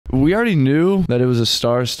We already knew that it was a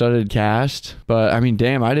star-studded cast, but I mean,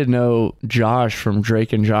 damn, I didn't know Josh from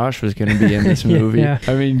Drake and Josh was going to be in this movie. Yeah.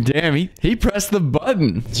 I mean, damn, he pressed the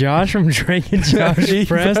button. Josh from Drake and Josh He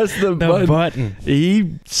pressed the button.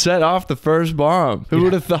 He set off the first bomb. Who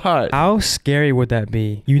would have thought? How scary would that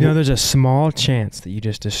be? You know, there's a small chance that you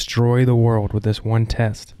just destroy the world with this one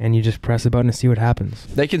test, and you just press the button and see what happens.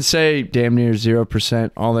 They can say damn near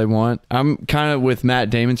 0% all they want. I'm kind of with Matt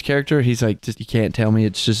Damon's character. He's like, just, you can't tell me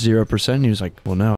it's just 0%. He was like, well, no,